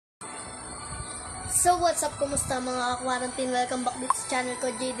So what's up, kumusta mga quarantine? Welcome back dito sa channel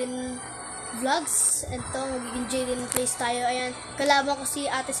ko, Jaden Vlogs. And to, magiging Jaden Plays tayo. Ayan, kalaban ko si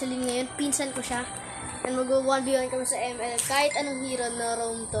Ate Celine ngayon. Pinsan ko siya. And mag-1v1 kami sa ML. Kahit anong hero na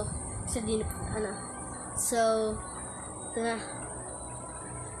roam to. Sa So, ito na.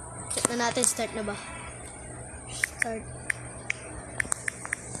 Check na natin, start na ba? Start.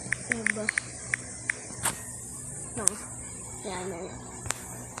 Ano ba? No. Ayan.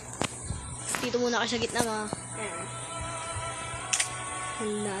 Dito muna ka sa gitna mga. Ayan.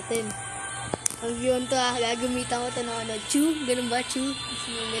 Huli natin. Ang yun to gagamitan ko ito ng chew. Ganun ba? Chew?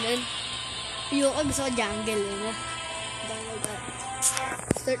 Ganun. Ayoko, gusto ko jungle. Jungle ba?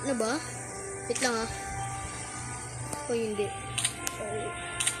 Start na ba? Wait lang O hindi. Sorry.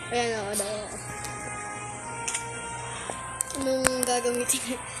 Ayan ako daw. Anong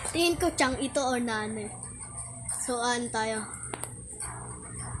gagamitin? Tingin ko chang ito or nane. So, tayo?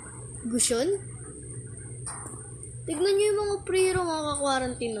 Gusyon? Tignan nyo yung mga pre-hero mga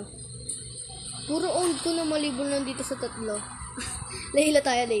ka-quarantine, Puro owned ko na malibol lang dito sa tatlo. Layla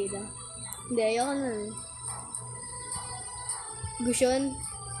tayo, Layla. Hindi, ayoko na. Gusyon?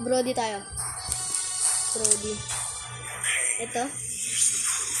 Brody tayo. Brody. Ito.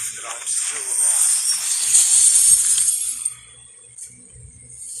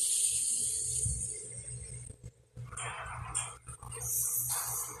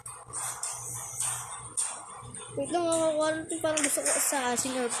 Wait lang mga quarantine, parang gusto ko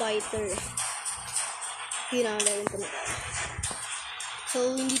assassin or fighter. Hinala rin ito na.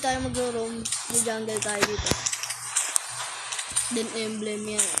 So, hindi tayo mag-roam. May jungle tayo dito. Then,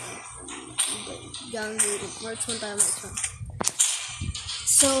 emblem yan. Jungle. Marksman tayo, marksman.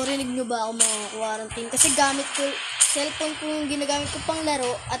 So, rinig nyo ba ako mga quarantine? Kasi gamit ko, cellphone ko yung ginagamit ko pang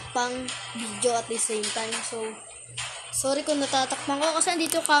laro at pang video at the same time. So, sorry kung natatakpan ko kasi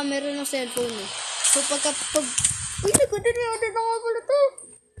andito yung camera ng cellphone So, uy, nagutin na nga pala to.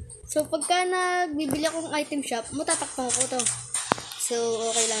 So, pagka nagbibili akong item shop, matatakpan ko to. So,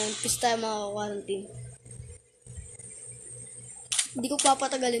 okay lang. Peace tayo mga quarantine. Hindi ko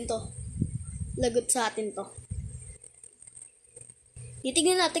papatagalin to. Lagot sa atin to.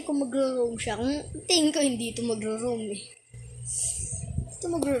 Titignan natin kung magro-roam siya. Kung tingin ko hindi ito magro-roam Ito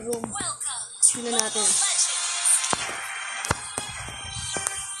magro-roam. Tignan natin.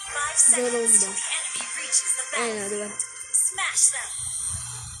 Magro-roam ba? Ayan na, diba?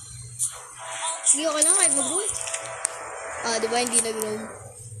 Hindi okay lang kahit mag-roam. Diba hindi nag-roam?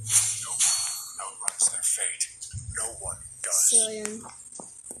 So, ayan.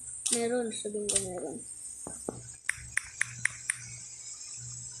 Meron. Sabihin ko meron.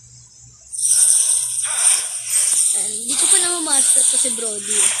 Ayan. Di ko pa namamaskat to si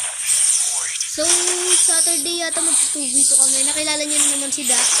Brody. So, Saturday yata mag-2v2 kami. Nakilala niyo naman si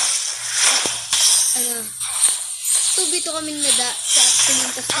Da. Tubito kami na Da sa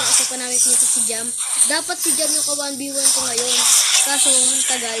Pilintas ko kasi pa namin pinito si Jam. Dapat si Jam yung ka-1v1 ko ngayon. Kaso, ang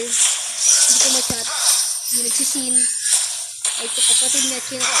tagal. Hindi ko ma-chat. Hindi nagsisin. Ay, ito kapatid niya.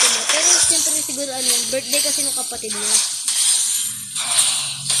 Chinapatid niya. Pero siyempre siguro birthday kasi ng kapatid niya.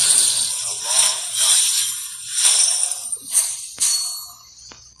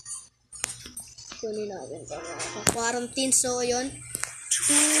 Kunin natin ito. Quarantine. So, yun.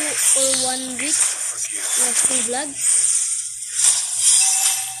 2 or 1 week. Last 2 vlog.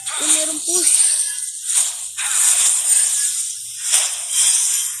 Kung meron push.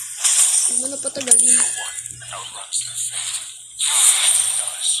 Huwag mo na patagalin.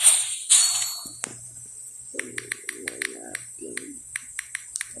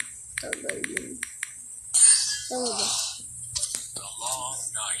 Tagalin. Tama ba?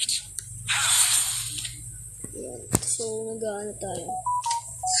 Ayan. So, mag-ano tayo.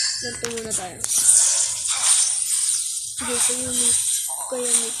 Ganito muna tayo. Sige, so yung kaya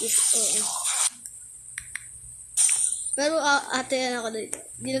may push. Pero ate, ako dito.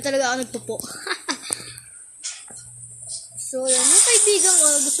 Hindi na talaga ako nagpupo. So, yun. Yung kaibigan ko,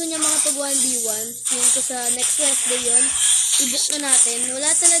 gusto niya mga pag 1v1. Yun ko sa next Wednesday yun. I-book na natin. Wala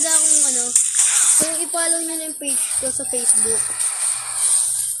talaga akong So, i-follow nyo na yung page ko sa Facebook.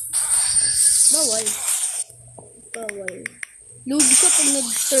 Bawal. Lugi siya pag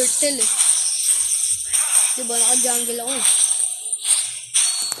nag-turtle Diba, naka-jungle ako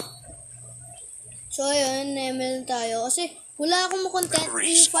So, ayun, ML tayo. Kasi, wala akong content.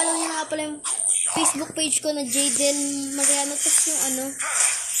 I-follow nyo nga pala yung Facebook page ko na Jaden Mariano. Tapos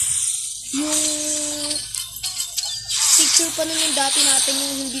yung picture pa nun yung dati natin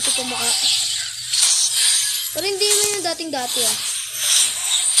yung hindi ko pa Pero hindi mo yung dating-dati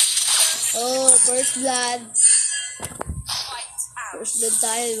Oh, first blood. First blood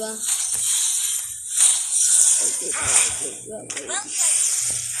tayo, diba?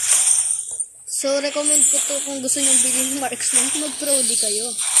 So, recommend ko to kung gusto nyo bilhin marksman, mag-Brody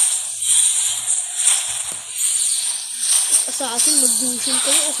kayo. Assassin, mag-Dushin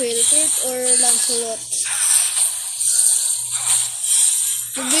kayo, o Hellcurt, or Lancelot.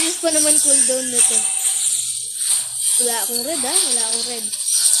 Mabilis pa naman cooldown nito. Wala akong red ha, wala akong red.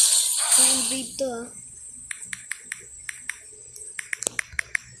 I-invade to ha.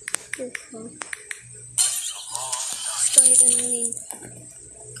 Kahit anong lane.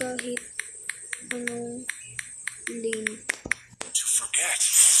 Kahit anong lane.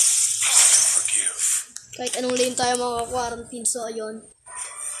 Kahit anong lane tayo makaka-quarantine. So, ayun.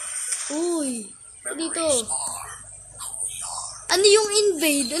 Uy! Dito. Ano yung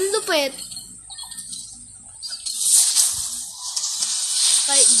invade? Ang lupet.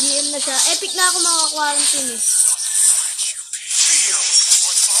 Kahit GM na siya. Epic na ako makaka-quarantine eh.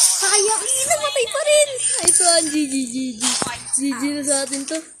 Sayang! Hindi namatay pa rin! Ay, so, GG. GG na sa atin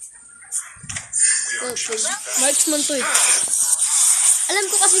to. Okay. Marksman to eh. Alam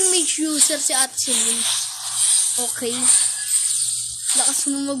ko kasing mage user si Atsin. Okay. Lakas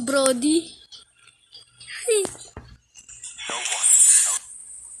mo mag-Brody. Hey.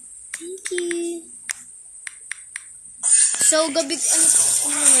 Thank you. So, gabi,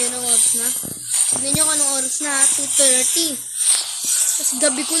 ano ngayon ang oras na? Tignan nyo kung anong oras na, 2:30. Tapos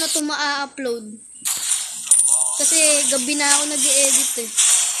gabi ko na ito ma-upload. Kasi gabi na ako nag-edit eh.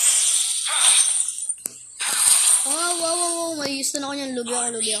 Oh, wow. May use na ako niyan.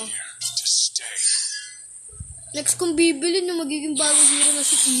 Lugi ako. Next kong bibili na magiging bagong hero na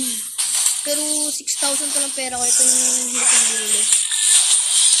si Eve. Pero 6,000 pa lang pera ko. Ito yung hindi kong bibili.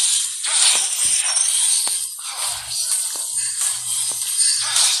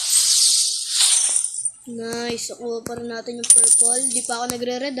 Nice. Nakuha pa rin natin yung purple. Di pa ako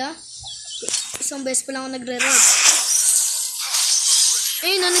nagre-red ha. Isang beses pa lang ako nagre-red.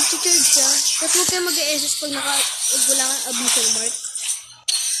 Eh, nag-charge siya. Tapos huwag kayo mag-e-SS pag wala kang abyssal mark.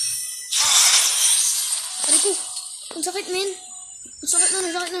 Aray ko. Ang sakit, men. Ang sakit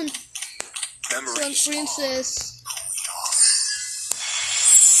nun. Sun Princess.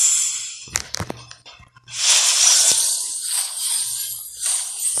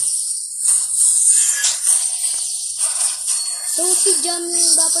 So, si Jam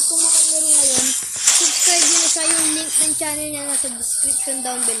yung dapat kung makalaro ngayon. Subscribe nyo na sa yung link ng channel niya nasa description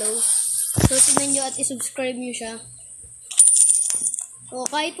down below. So, tignan nyo at isubscribe nyo siya. O,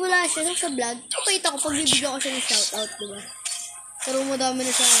 kahit wala siya sa vlog, kapait ako pag bibigyan ko siya ng shoutout, diba? Pero madami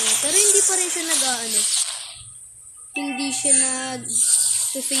na siya Pero hindi pa rin siya hindi siya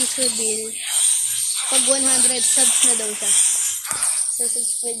face reveal pag 100 subs na daw siya. So,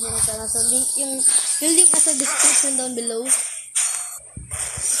 subscribe nyo na siya. Nasa link, yung link nasa description down below.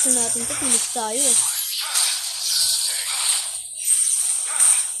 Gusto natin ito, finish tayo eh.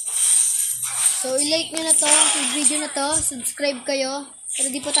 So, i-like nyo na to, yung video na to, subscribe kayo, para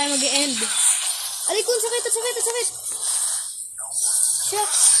di pa tayo mag-e-end. Aray ko, sakit.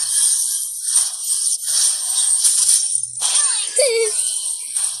 Shucks.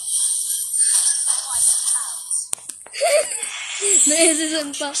 Na-SSM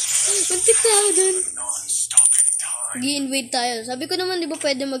pa. Muntik na ako dun. Mag-i-invade tayo. Sabi ko naman, di ba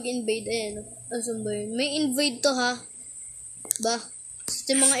pwede mag-invade? Ayan, asan ba yun? May invade to ha. Ba?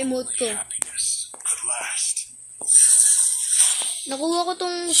 Sa mga emote ko. Nakuha ko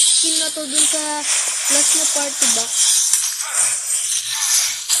tong skin na to dun sa last na party box.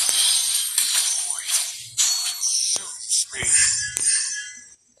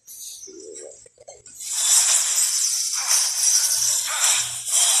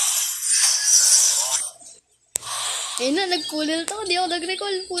 Ayun na, nag-full health ako. Di ako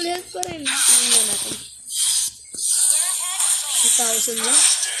nag-recall. Full health pa rin. Tingnan natin. 2,000 lang.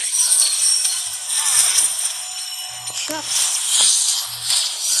 Shucks.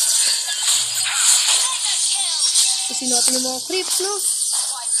 Kasi natin yung mga creeps, no?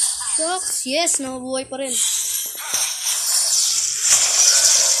 Shucks. Yes, nakabuhay pa rin.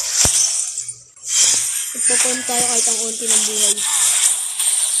 Magpapon tayo kahit ang unti ng buhay.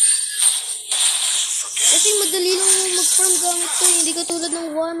 Kasi madali lang mag-farm gamit ko. Hindi katulad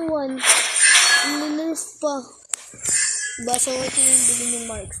ng 1-1. Ninerf pa. Diba? So, ito yung bilhin yung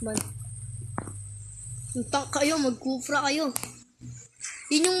marksman. Tank kayo, mag-kufra kayo.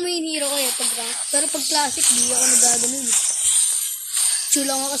 Yun yung main hero ko eh, pag rank. Pero pag classic, di ako nagaganon eh.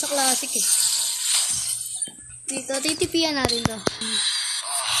 Chulang ako sa classic eh. Dito, titipian natin to. Wait.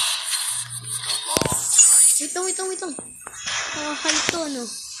 High to, no?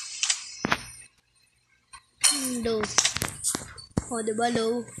 Low. O, diba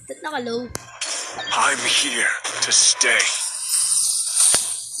low? Ba't naka-low? I'm here to stay.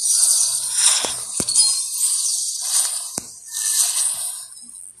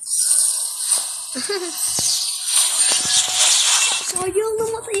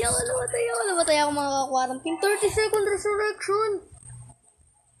 Sayang, namatay ako mga ka-quarantine. 30-second resurrection.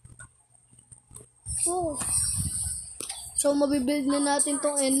 Oh. So, mabibuild na natin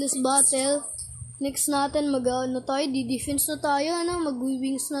tong endless battle. Next natin, di-defense na tayo,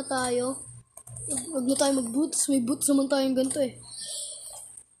 mag-wings na tayo. Huwag na tayo mag-boots. May boots naman tayong ganito eh.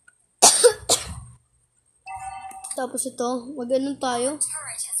 Tapos ito, mag-anon tayo.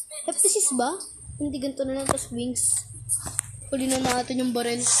 Heptasis ba? Hindi ganito na lang, tapos wings. Huli na natin yung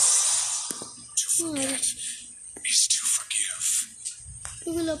barrel. Is to forgive.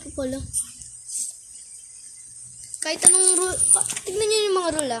 Ay, wala pa pala. Kahit anong rule, tignan nyo yung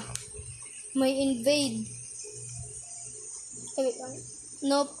mga rule May invade. Ay, wait lang.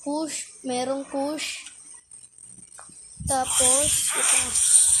 No push, merong push. Tapos,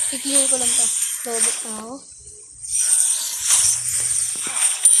 i-clear ko lang to. Robot na ako.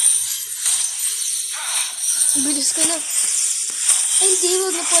 Bilis ko na. Ay, hindi.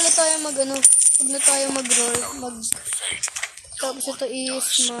 Huwag na pala tayo Huwag na tayo mag-roll. Tapos ito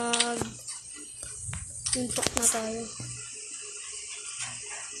is impact na tayo.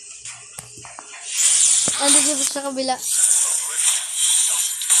 Andun sa kabila.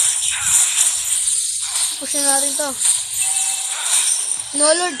 Push na natin to. No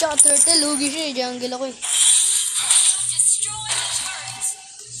Lord, tsaka turtle. Lugi siya eh. Jungle ako eh.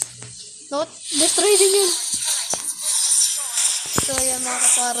 No, destroy din yun. So, ayan mga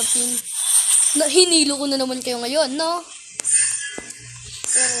ka-quarantine. Hinilo ko na naman kayo ngayon, no?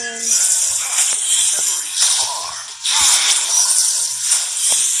 Pero,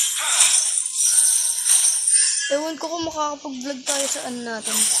 ewan ko kung makakapag-vlog tayo sa ano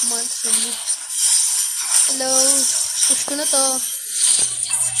natin. Hello. Push ko na to.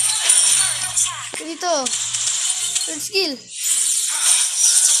 Dito. Third skill.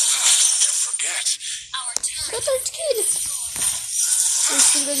 Third skill. Third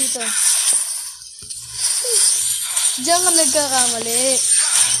skill ka dito. Diyan ka nagkakamali.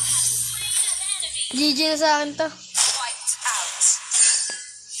 GG na sa akin to.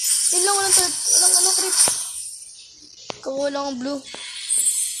 Yun lang walang third. Walang crit. Kakulang ang blue.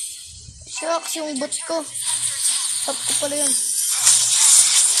 Shucks, yung bot ko. Top ko pala yun.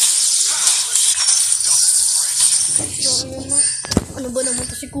 So, yun na. Ano ba naman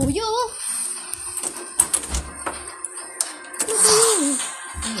to si kuya? Ano ba yun?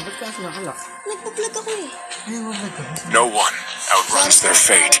 Ba't ka sinakalak? Nagpa-plug ako eh. No one outruns their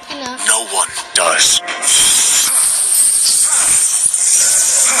fate. No one does.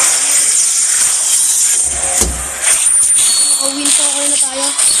 Nakawin pa ako na tayo.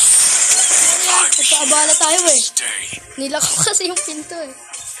 Nagpaabala tayo eh. Nilak ko kasi yung pinto eh.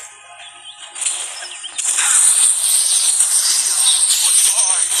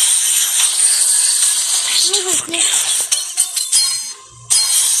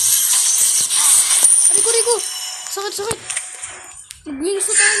 Rico. Sakit. Mag-wings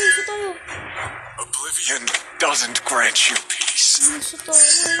na tayo. Oblivion doesn't grant you peace. Wings na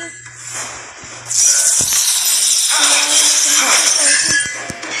tayo.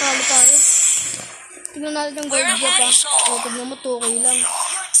 Talo tayo. Tignan natin yung gold drop ha. O, tignan mo 2k lang.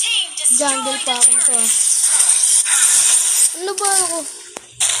 Jungle pa ako nito ha. Ano ba ako?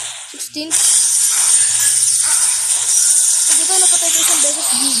 16? Pag ito napatay ko isang beses,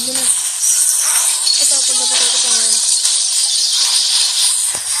 big na. Ito, pag napatay ko pa ngayon.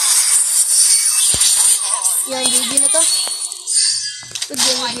 Yan, GG na to. Good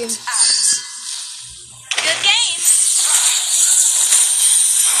game. Good game.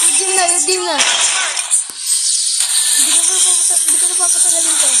 Good game na. Hindi ko na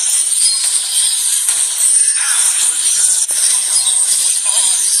papatagalin ko.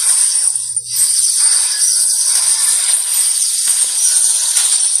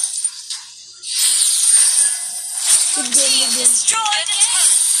 Good game.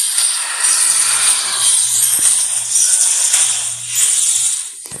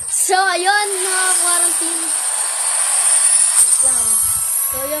 So, ayun mga quarantine. So,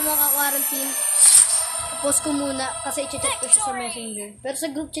 ayun mga quarantine. Post ko muna kasi i-chat ko siya sa messenger. Pero sa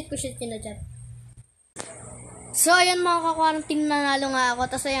group chat ko siya chinachat. So, ayun mga ka-quarantine, nanalo nga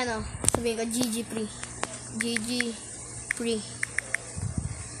ako. Tapos ayan o, sabihin ko, GG free.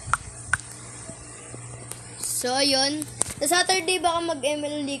 So, ayun. Sa Saturday baka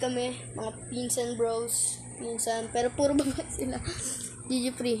mag-MLD kami. Mga pinsan bros. Pero puro babae sila.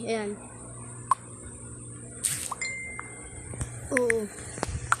 GG free. Ayan. Oo.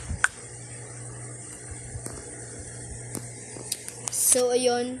 So,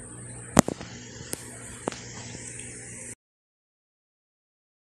 ayun.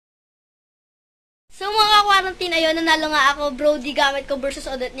 So, mga quarantine, ayun, nanalo nga ako. Brody gamit ko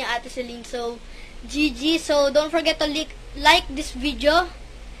versus Odette niya, Ate Celine. So, GG. So, don't forget to like this video.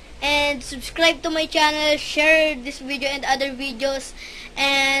 And subscribe to my channel. Share this video and other videos.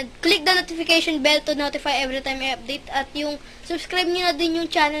 And click the notification bell to notify every time I update. At yung, subscribe niyo na din yung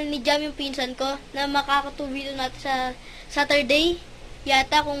channel ni Jam, yung pinsan ko. Na makaka-2 video natin sa Saturday.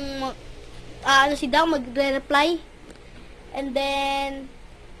 Yata kung, si Daw magre-reply. And then,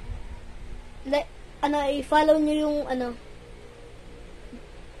 i-follow nyo yung,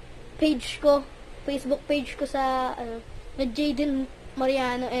 page ko, Facebook page ko sa, na Jaden,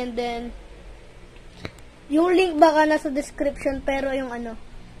 Mariano, and then, yung link baka nasa description, pero yung,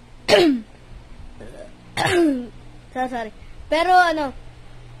 sorry, pero,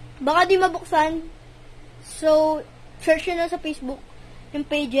 baka di mabuksan, so, search nyo na sa Facebook, yung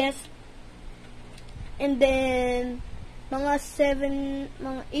pages, and then, mga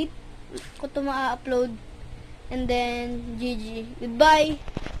 8, ko ito ma-upload. And then, GG. Goodbye.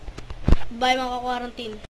 Bye mga ka-quarantine.